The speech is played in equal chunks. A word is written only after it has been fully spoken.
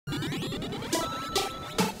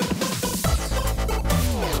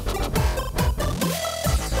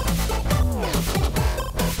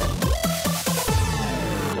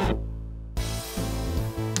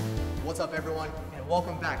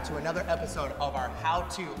to another episode of our How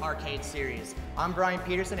To Arcade series. I'm Bryan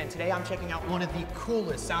Pederson, and today I'm checking out one of the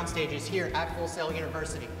coolest sound stages here at Full Sail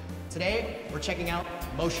University. Today, we're checking out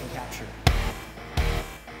motion capture.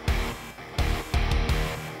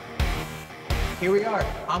 Here we are.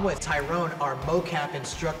 I'm with Tyrone, our Mocap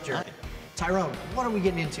instructor. Hi. Tyrone, what are we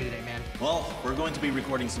getting into today, man? Well, we're going to be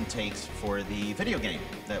recording some takes for the video game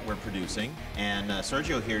that we're producing. And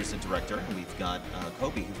Sergio here is the director, and we've got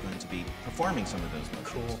Kobe who's going to be performing some of those motions.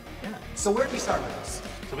 Cool. Yeah. So where do we start with this?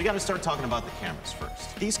 So we got to start talking about the cameras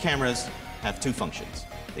first. These cameras have two functions.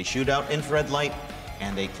 They shoot out infrared light,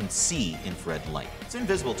 and they can see infrared light. It's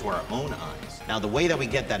invisible to our own eyes. Now, the way that we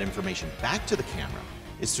get that information back to the camera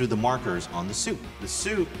is through the markers on the suit. The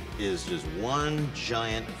suit is just one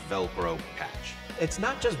giant Velcro patch. It's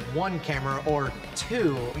not just one camera or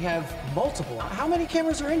two, we have multiple. How many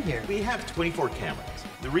cameras are in here? We have 24 cameras.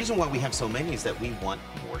 The reason why we have so many is that we want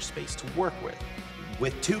more space to work with.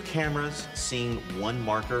 With two cameras seeing one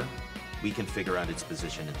marker, we can figure out its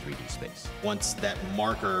position in 3D space. Once that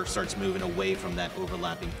marker starts moving away from that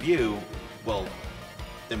overlapping view, well,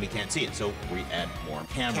 then we can't see it. So we add more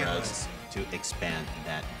cameras to expand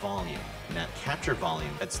that volume. And that capture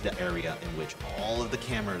volume, that's the area in which all of the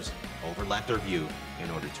cameras overlap their view in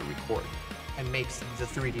order to record. And makes the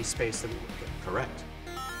 3D space that we work in. Correct.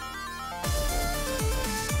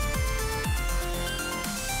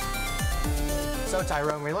 So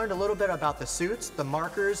Tyrone, we learned a little bit about the suits, the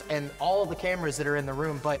markers, and all of the cameras that are in the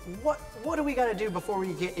room, but what do we got to do before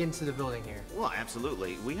we get into the building here? Well,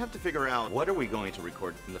 absolutely. We have to figure out what are we going to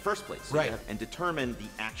record in the first place. Right. And determine the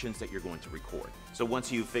actions that you're going to record. So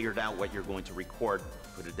once you've figured out what you're going to record,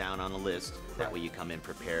 put it down on a list. That way you come in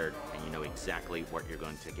prepared and you know exactly what you're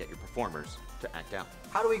going to get your performers to act out.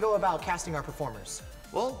 How do we go about casting our performers?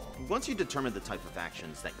 Well, once you determine the type of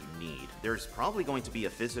actions that you need, there's probably going to be a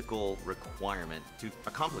physical requirement to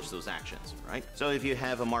accomplish those actions, right? So if you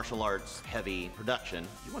have a martial arts heavy production,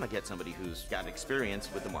 you want to get somebody who's got experience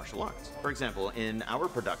with the martial arts. For example, in our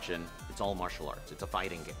production, it's all martial arts. It's a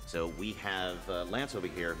fighting game. So we have Lance over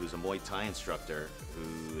here, who's a Muay Thai instructor,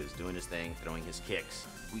 who is doing his thing, throwing his kicks.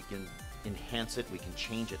 We can enhance it, we can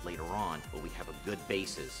change it later on, but we have a good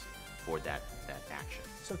basis for that action.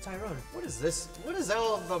 So Tyrone, what is this? What is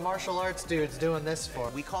all of the martial arts dudes doing this for?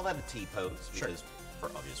 We call that a T pose because, for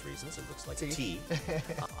obvious reasons, it looks like a T.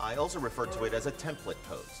 I also refer to it as a template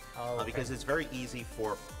pose because it's very easy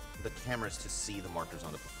for the cameras to see the markers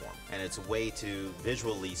on the performer. And it's a way to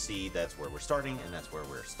visually see that's where we're starting and that's where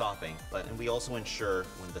we're stopping. And we also ensure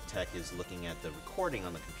when the tech is looking at the recording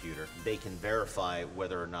on the computer, they can verify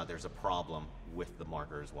whether or not there's a problem with the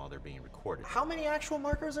markers while they're being recorded. How many actual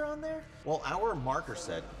markers are on there? Well, our marker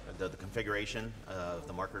set, the configuration of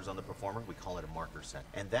the markers on the performer, we call it a marker set.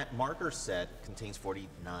 And that marker set contains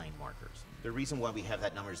 49 markers. The reason why we have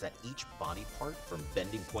that number is that each body part, from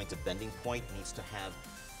bending point to bending point, needs to have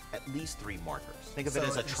at least 3 markers. Think of it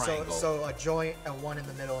as a triangle. So a joint, a one in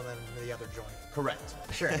the middle, and then the other joint. Correct.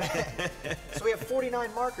 Sure. So we have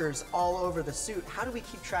 49 markers all over the suit. How do we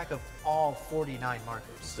keep track of all 49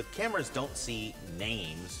 markers? The cameras don't see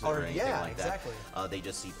names or anything like that. Exactly. They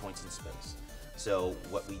just see points in space. So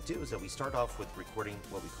what we do is that we start off with recording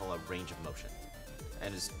what we call a range of motion.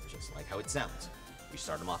 And it's just like how it sounds. We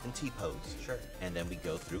start them off in T-pose. Sure. And then we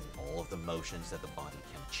go through all of the motions that the body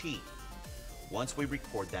can achieve. Once we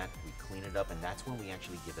record that, we clean it up, and that's when we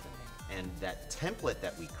actually give it a name. And that template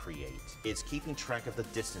that we create is keeping track of the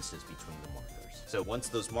distances between the markers. So once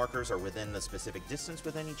those markers are within a specific distance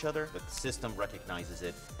within each other, the system recognizes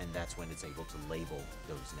it, and that's when it's able to label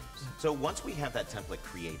those names. So once we have that template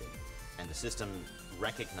created, and the system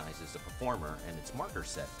recognizes the performer and its marker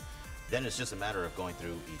set, then it's just a matter of going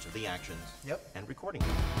through each of the actions and recording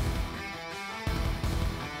them.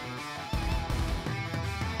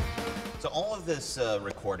 So all of this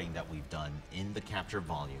recording that we've done in the capture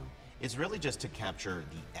volume is really just to capture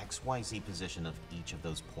the XYZ position of each of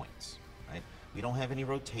those points, right? We don't have any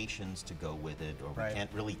rotations to go with it, or we can't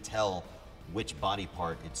really tell which body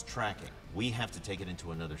part it's tracking. We have to take it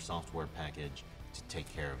into another software package to take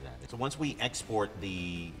care of that. So once we export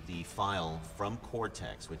the file from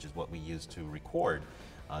Cortex, which is what we use to record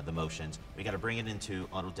the motions, we got to bring it into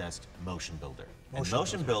Autodesk Motionbuilder. And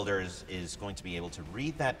Motionbuilder is going to be able to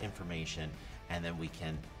read that information, and then we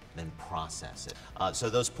can then process it. So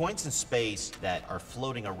those points in space that are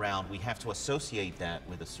floating around, we have to associate that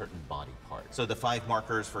with a certain body part. So the 5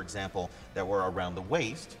 markers, for example, that were around the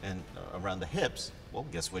waist and around the hips, well,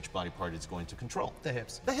 guess which body part it's going to control? The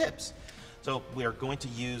hips. The hips. So we are going to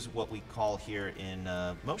use what we call here in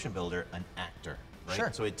Motionbuilder an actor. Right?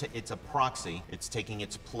 Sure. So it's a proxy. It's taking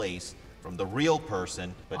its place from the real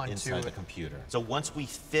person, but Onto inside the computer. So once we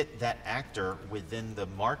fit that actor within the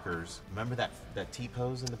markers, remember that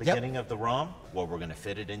T-pose in the beginning of the ROM? Well, we're gonna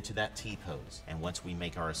fit it into that T-pose. And once we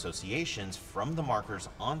make our associations from the markers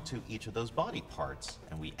onto each of those body parts,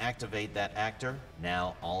 and we activate that actor,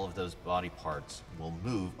 now all of those body parts will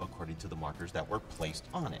move according to the markers that were placed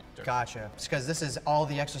on it. Gotcha. Because this is all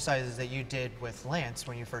the exercises that you did with Lance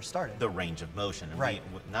when you first started. The range of motion. And right.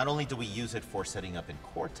 Not only do we use it for setting up in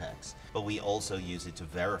Cortex, but we also use it to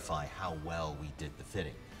verify how well we did the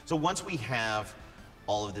fitting. So once we have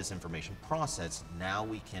all of this information processed, now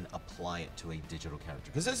we can apply it to a digital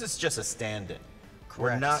character. Because this is just a stand-in.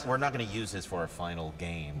 Correct. We're not going to use this for a final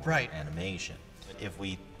game or animation. If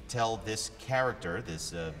we tell this character,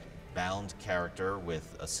 this bound character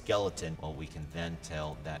with a skeleton, well, we can then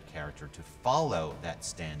tell that character to follow that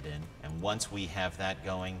stand-in. And once we have that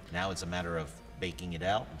going, now it's a matter of baking it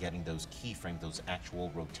out, getting those keyframes, those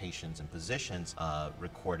actual rotations and positions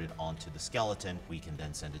recorded onto the skeleton. We can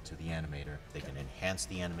then send it to the animator. They can enhance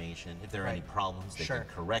the animation. If there are any problems, they can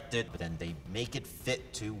correct it, but then they make it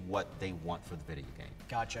fit to what they want for the video game.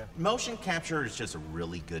 Gotcha. Motion capture is just a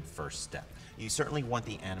really good first step. You certainly want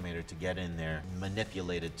the animator to get in there,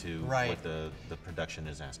 manipulate it to what the production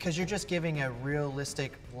is asking. Because you're just giving a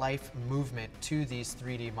realistic life movement to these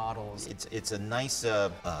 3D models. It's a nice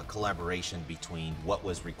collaboration between what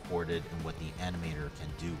was recorded and what the animator can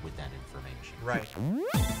do with that information. Right.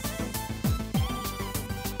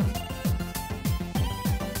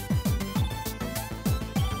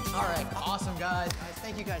 All right, awesome guys.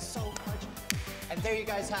 Thank you guys so much. And there you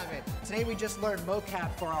guys have it. Today we just learned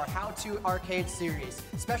mocap for our How To Arcade series.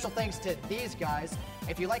 Special thanks to these guys.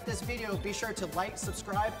 If you like this video, be sure to like,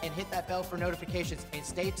 subscribe, and hit that bell for notifications. And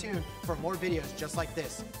stay tuned for more videos just like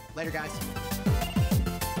this. Later, guys.